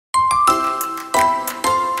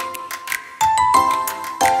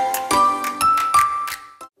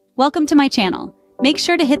Welcome to my channel. Make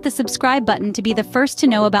sure to hit the subscribe button to be the first to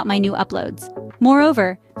know about my new uploads.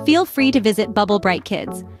 Moreover, feel free to visit Bubble Bright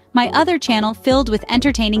Kids, my other channel filled with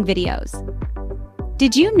entertaining videos.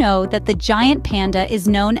 Did you know that the giant panda is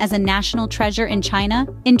known as a national treasure in China?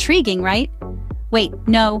 Intriguing, right? Wait,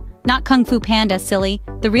 no, not Kung Fu Panda, silly.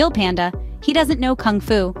 The real panda. He doesn't know Kung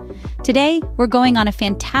Fu. Today, we're going on a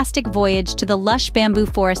fantastic voyage to the lush bamboo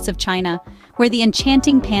forests of China, where the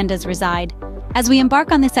enchanting pandas reside. As we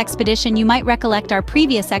embark on this expedition, you might recollect our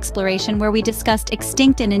previous exploration where we discussed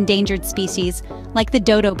extinct and endangered species, like the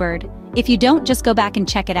dodo bird. If you don't, just go back and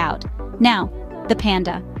check it out. Now, the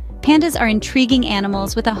panda. Pandas are intriguing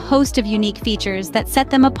animals with a host of unique features that set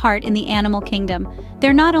them apart in the animal kingdom.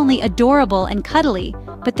 They're not only adorable and cuddly,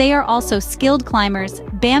 but they are also skilled climbers,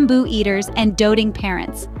 bamboo eaters, and doting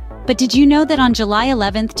parents. But did you know that on July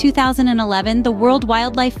 11, 2011, the World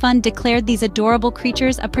Wildlife Fund declared these adorable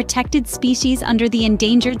creatures a protected species under the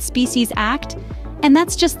Endangered Species Act? And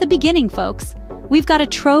that's just the beginning, folks. We've got a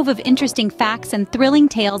trove of interesting facts and thrilling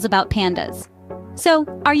tales about pandas. So,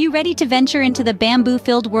 are you ready to venture into the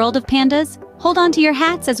bamboo-filled world of pandas? Hold on to your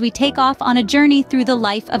hats as we take off on a journey through the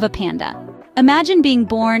life of a panda. Imagine being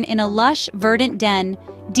born in a lush, verdant den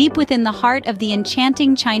deep within the heart of the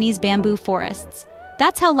enchanting Chinese bamboo forests.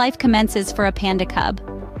 That's how life commences for a panda cub.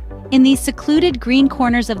 In these secluded green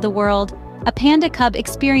corners of the world, a panda cub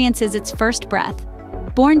experiences its first breath.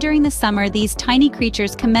 Born during the summer, these tiny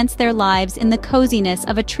creatures commence their lives in the coziness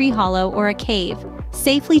of a tree hollow or a cave,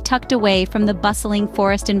 safely tucked away from the bustling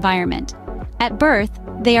forest environment. At birth,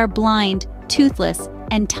 they are blind, toothless,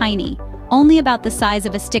 and tiny, only about the size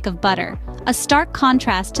of a stick of butter, a stark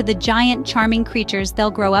contrast to the giant, charming creatures they'll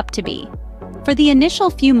grow up to be. For the initial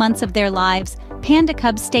few months of their lives, panda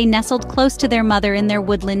cubs stay nestled close to their mother in their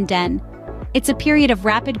woodland den. It's a period of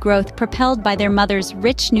rapid growth propelled by their mother's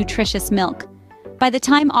rich, nutritious milk. By the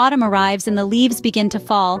time autumn arrives and the leaves begin to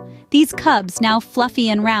fall, these cubs, now fluffy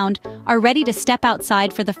and round, are ready to step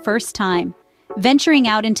outside for the first time. Venturing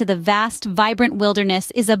out into the vast, vibrant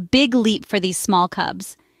wilderness is a big leap for these small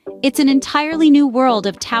cubs. It's an entirely new world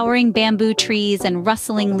of towering bamboo trees and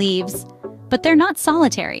rustling leaves. But they're not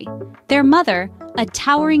solitary. Their mother, a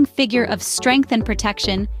towering figure of strength and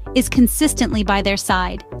protection, is consistently by their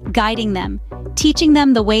side, guiding them, teaching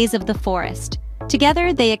them the ways of the forest.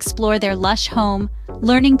 Together, they explore their lush home,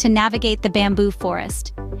 learning to navigate the bamboo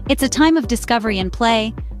forest. It's a time of discovery and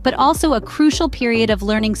play, but also a crucial period of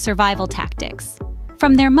learning survival tactics.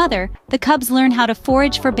 From their mother, the cubs learn how to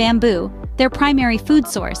forage for bamboo, their primary food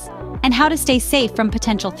source, and how to stay safe from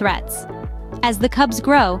potential threats. As the cubs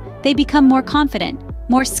grow, they become more confident,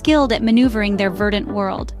 more skilled at maneuvering their verdant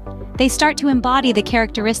world. They start to embody the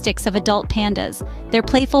characteristics of adult pandas, their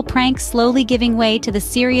playful pranks slowly giving way to the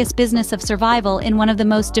serious business of survival in one of the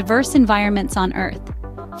most diverse environments on Earth.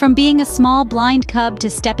 From being a small blind cub to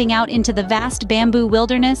stepping out into the vast bamboo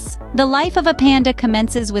wilderness, the life of a panda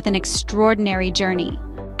commences with an extraordinary journey.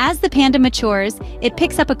 As the panda matures, it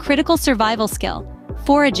picks up a critical survival skill: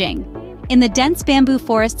 foraging. In the dense bamboo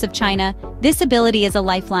forests of China, this ability is a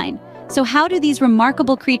lifeline. So how do these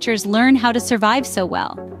remarkable creatures learn how to survive so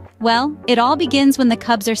well? Well, it all begins when the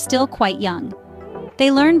cubs are still quite young.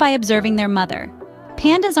 They learn by observing their mother.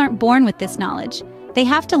 Pandas aren't born with this knowledge. They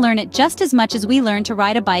have to learn it just as much as we learn to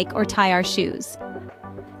ride a bike or tie our shoes.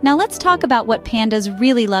 Now let's talk about what pandas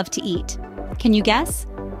really love to eat. Can you guess?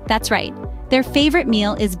 That's right. Their favorite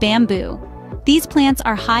meal is bamboo. These plants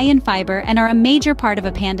are high in fiber and are a major part of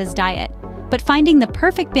a panda's diet. But finding the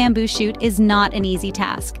perfect bamboo shoot is not an easy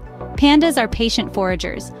task. Pandas are patient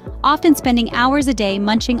foragers, often spending hours a day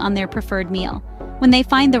munching on their preferred meal. When they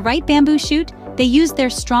find the right bamboo shoot, they use their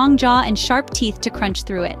strong jaw and sharp teeth to crunch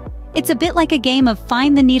through it. It's a bit like a game of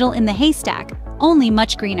find the needle in the haystack, only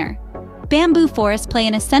much greener. Bamboo forests play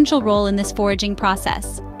an essential role in this foraging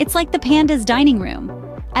process. It's like the panda's dining room.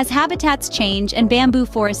 As habitats change and bamboo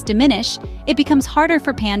forests diminish, it becomes harder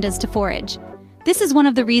for pandas to forage. This is one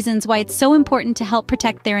of the reasons why it's so important to help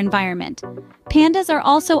protect their environment. Pandas are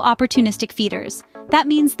also opportunistic feeders. That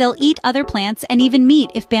means they'll eat other plants and even meat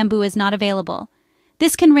if bamboo is not available.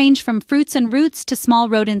 This can range from fruits and roots to small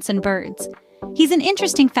rodents and birds. Here's an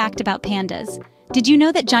interesting fact about pandas. Did you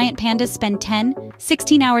know that giant pandas spend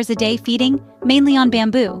 16 hours a day feeding, mainly on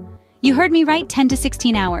bamboo? You heard me right, 10 to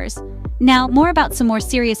 16 hours. Now, more about some more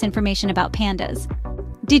serious information about pandas.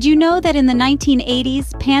 Did you know that in the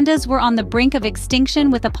 1980s, pandas were on the brink of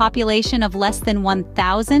extinction with a population of less than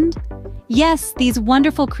 1,000? Yes, these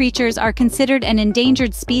wonderful creatures are considered an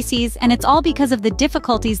endangered species, and it's all because of the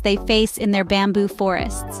difficulties they face in their bamboo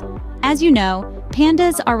forests. As you know,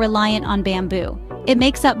 pandas are reliant on bamboo. It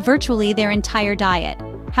makes up virtually their entire diet.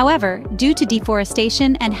 However, due to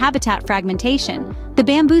deforestation and habitat fragmentation, the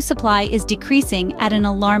bamboo supply is decreasing at an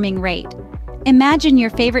alarming rate. Imagine your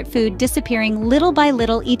favorite food disappearing little by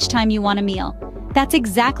little each time you want a meal. That's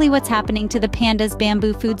exactly what's happening to the pandas'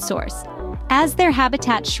 bamboo food source. As their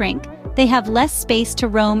habitats shrink, they have less space to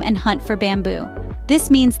roam and hunt for bamboo. This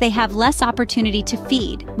means they have less opportunity to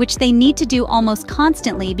feed, which they need to do almost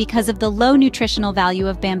constantly because of the low nutritional value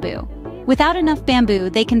of bamboo. Without enough bamboo,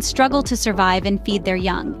 they can struggle to survive and feed their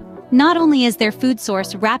young. Not only is their food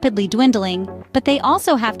source rapidly dwindling, but they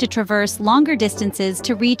also have to traverse longer distances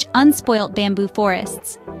to reach unspoilt bamboo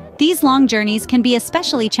forests. These long journeys can be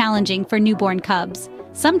especially challenging for newborn cubs.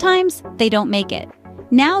 Sometimes they don't make it.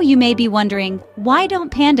 Now you may be wondering, why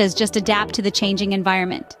don't pandas just adapt to the changing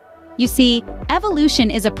environment? You see, evolution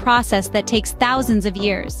is a process that takes thousands of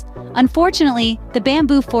years. Unfortunately, the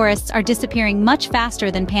bamboo forests are disappearing much faster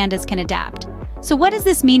than pandas can adapt. So what does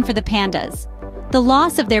this mean for the pandas? The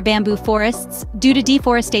loss of their bamboo forests due to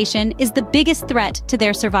deforestation is the biggest threat to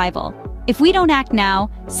their survival. If we don't act now,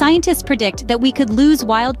 scientists predict that we could lose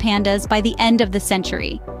wild pandas by the end of the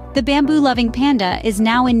century. The bamboo-loving panda is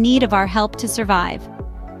now in need of our help to survive.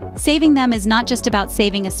 Saving them is not just about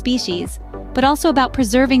saving a species, but also about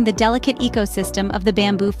preserving the delicate ecosystem of the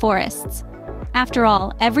bamboo forests. After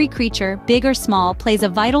all, every creature, big or small, plays a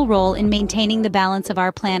vital role in maintaining the balance of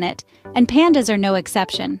our planet, and pandas are no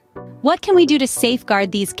exception. What can we do to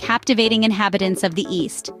safeguard these captivating inhabitants of the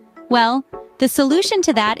East? Well, the solution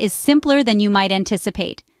to that is simpler than you might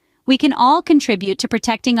anticipate. We can all contribute to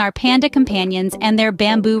protecting our panda companions and their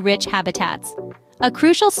bamboo-rich habitats. A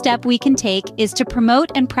crucial step we can take is to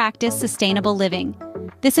promote and practice sustainable living.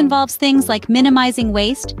 This involves things like minimizing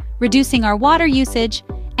waste, reducing our water usage,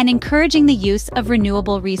 and encouraging the use of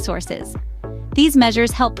renewable resources. These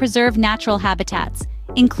measures help preserve natural habitats,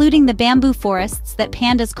 including the bamboo forests that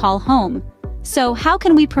pandas call home. So how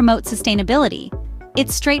can we promote sustainability?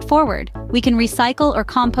 It's straightforward. We can recycle or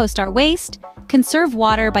compost our waste, conserve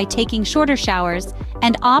water by taking shorter showers,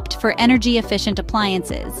 and opt for energy-efficient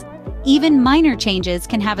appliances. Even minor changes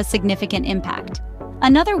can have a significant impact.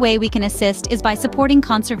 Another way we can assist is by supporting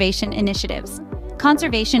conservation initiatives.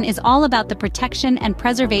 Conservation is all about the protection and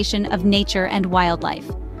preservation of nature and wildlife.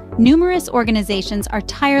 Numerous organizations are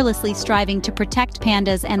tirelessly striving to protect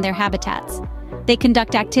pandas and their habitats. They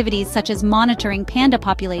conduct activities such as monitoring panda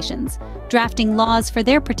populations, drafting laws for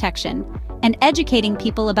their protection, and educating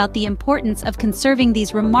people about the importance of conserving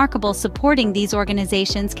these remarkable. Supporting these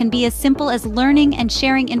organizations can be as simple as learning and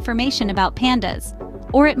sharing information about pandas,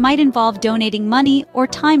 or it might involve donating money or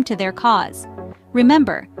time to their cause.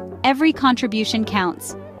 Remember, every contribution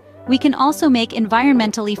counts. We can also make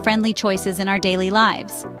environmentally friendly choices in our daily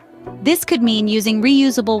lives. This could mean using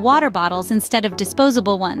reusable water bottles instead of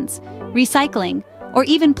disposable ones, recycling, or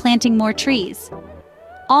even planting more trees.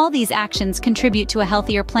 All these actions contribute to a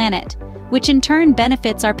healthier planet, which in turn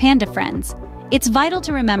benefits our panda friends. It's vital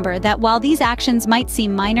to remember that while these actions might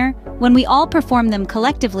seem minor, when we all perform them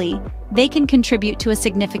collectively, they can contribute to a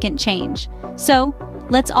significant change. So,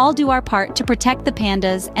 let's all do our part to protect the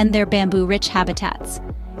pandas and their bamboo-rich habitats.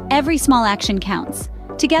 Every small action counts.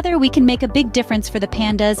 Together we can make a big difference for the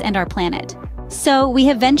pandas and our planet. So, we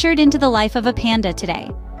have ventured into the life of a panda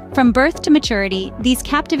today. From birth to maturity, these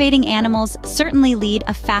captivating animals certainly lead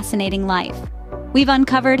a fascinating life. We've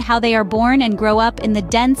uncovered how they are born and grow up in the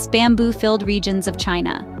dense bamboo-filled regions of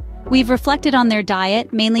China. We've reflected on their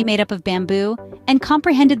diet, mainly made up of bamboo, and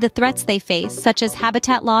comprehended the threats they face, such as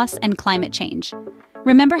habitat loss and climate change.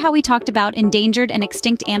 Remember how we talked about endangered and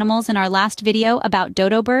extinct animals in our last video about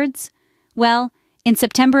dodo birds? Well, in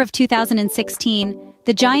September of 2016,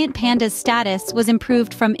 the giant panda's status was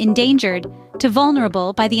improved from endangered to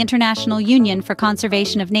vulnerable by the International Union for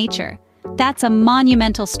Conservation of Nature. That's a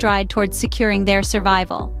monumental stride towards securing their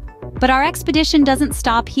survival. But our expedition doesn't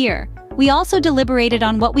stop here. We also deliberated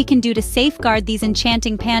on what we can do to safeguard these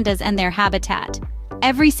enchanting pandas and their habitat.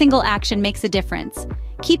 Every single action makes a difference.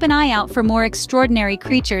 Keep an eye out for more extraordinary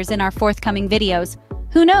creatures in our forthcoming videos.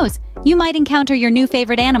 Who knows, you might encounter your new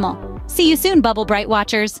favorite animal. See you soon, Bubble Bright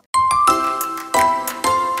Watchers!